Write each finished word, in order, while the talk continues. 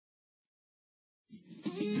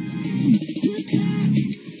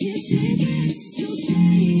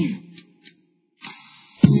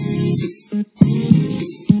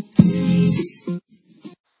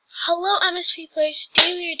MSP Players.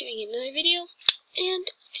 Today we are doing another video, and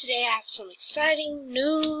today I have some exciting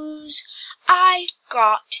news. I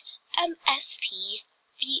got MSP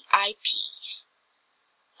VIP.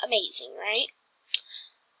 Amazing, right?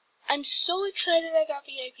 I'm so excited I got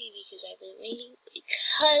VIP because I've been waiting,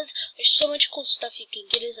 because there's so much cool stuff you can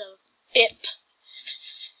get as a VIP.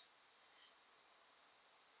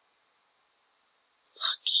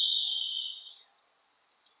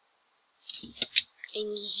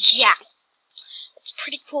 And yeah, it's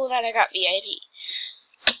pretty cool that I got VIP.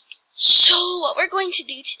 So what we're going to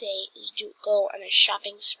do today is go on a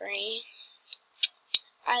shopping spree.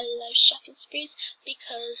 I love shopping sprees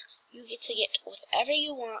because you get to get whatever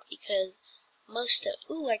you want, because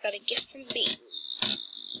ooh, I got a gift from Bailey.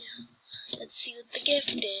 Let's see what the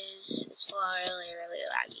gift is. It's really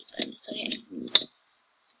laggy, but it's okay.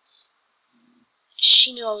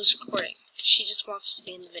 She knew I was recording. She just wants to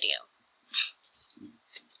be in the video.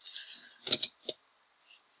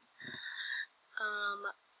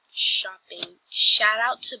 Shopping. Shout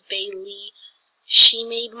out to Bailey. She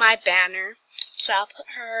made my banner. So I'll put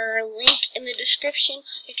her link in the description.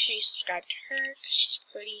 Make sure you subscribe to her because she's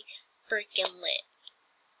pretty freaking lit.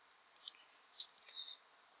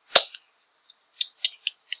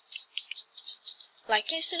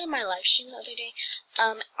 Like I said in my live stream the other day,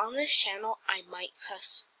 on this channel I might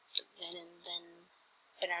cuss then and then,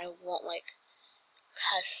 but I won't like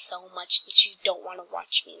cuss so much that you don't want to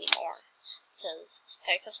watch me anymore. Because if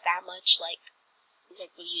I cuss that much, like what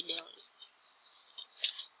are you doing?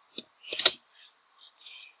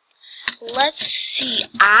 Let's see.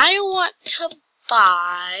 I want to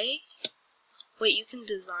buy. Wait, you can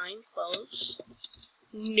design clothes?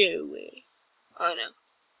 No way. Oh no.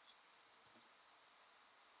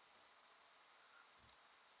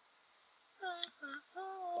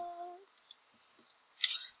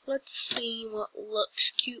 Let's see what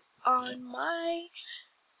looks cute on my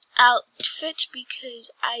outfit,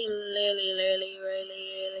 because I really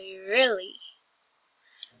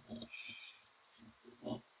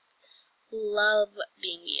love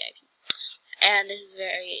being VIP. And this is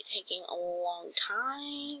taking a long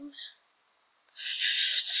time.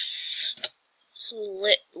 Some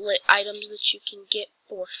lit items that you can get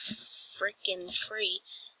for frickin' free.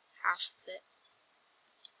 Half of it.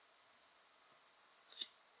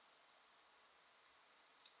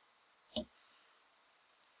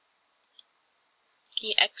 Can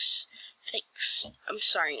you fix? I'm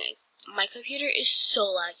sorry guys. My computer is so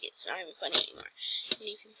laggy, it's not even funny anymore. And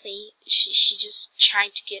you can see she's just trying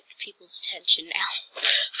to get people's attention now.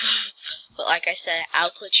 But like I said, I'll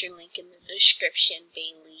put your link in the description,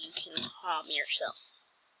 Bailey. You can harm yourself.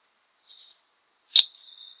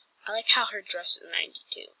 I like how her dress is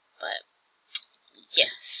 92, but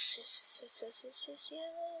yes.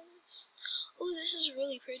 Oh, this is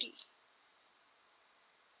really pretty.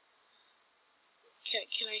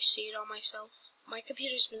 Can I see it on myself? My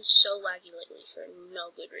computer's been so laggy lately for no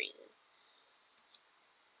good reason.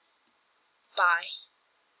 Bye.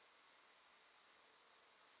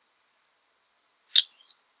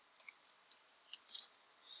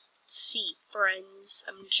 Let's see, friends.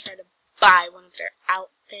 I'm gonna try to buy one of their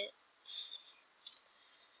outfits.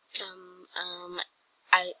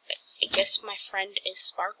 I guess my friend is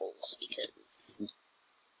Sparkles because for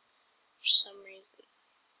some reason.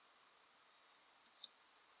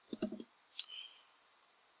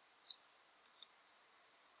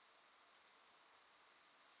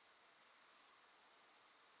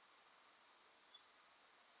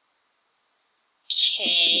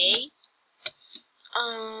 Okay.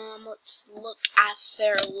 Let's look at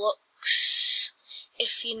their looks.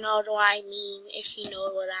 If you know what I mean. If you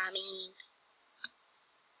know what I mean.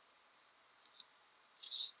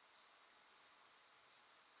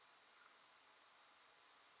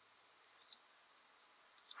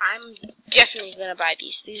 I'm definitely gonna buy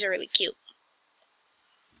these. These are really cute.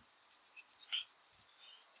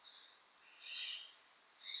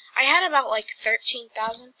 I had about like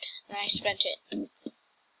 13,000 and I spent it.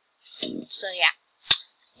 So yeah.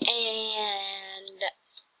 And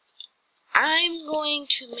I'm going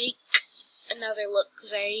to make another look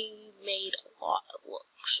because I made a lot of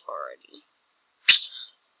looks already.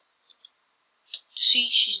 See,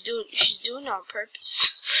 she's doing it on purpose.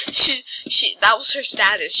 That was her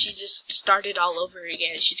status. She just started all over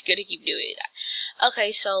again. She's gonna keep doing that.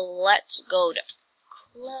 Okay, so let's go to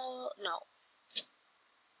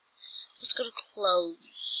let's go to clothes.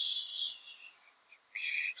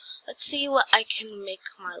 Let's see what I can make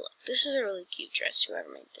my look. This is a really cute dress. Whoever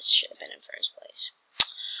made this should have been in first place.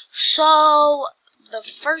 So the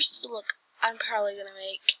first look I'm probably gonna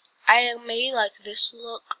make, I made like this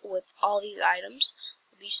look with all these items,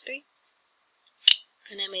 these three.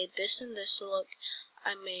 And I made this and this look.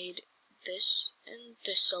 I made this and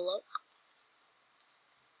this look.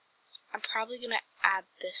 I'm probably going to add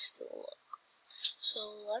this to the look. So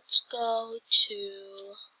let's go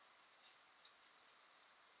to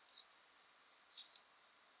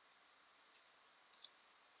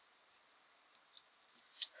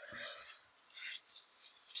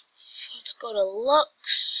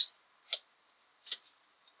looks.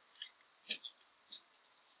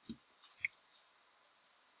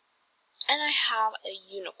 And I have a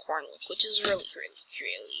unicorn look, which is really,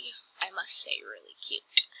 I must say, really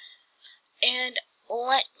cute. And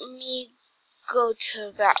let me go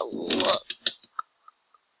to that look,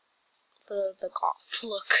 the goth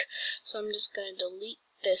look. So I'm just going to delete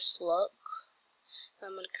this look.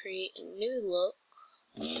 I'm going to create a new look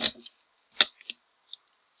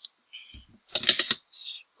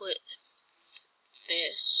with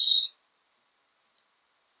this,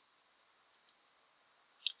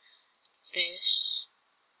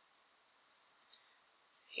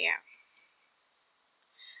 yeah.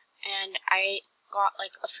 And I got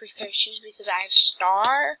like a free pair of shoes because I have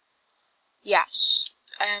Star. Yes,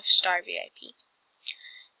 I have Star VIP.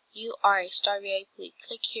 You are a Star VIP.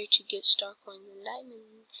 Click here to get Star coins and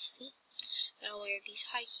diamonds. See? And I'll wear these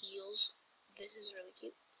high heels. This is really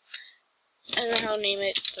cute. And then I'll name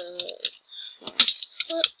it the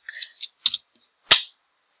look.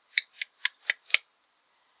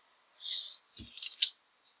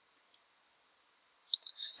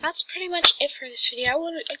 That's pretty much it for this video. I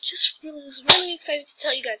was really excited to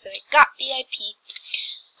tell you guys that I got VIP.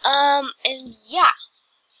 And yeah.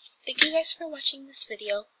 Thank you guys for watching this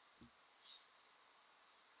video.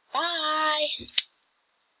 Bye!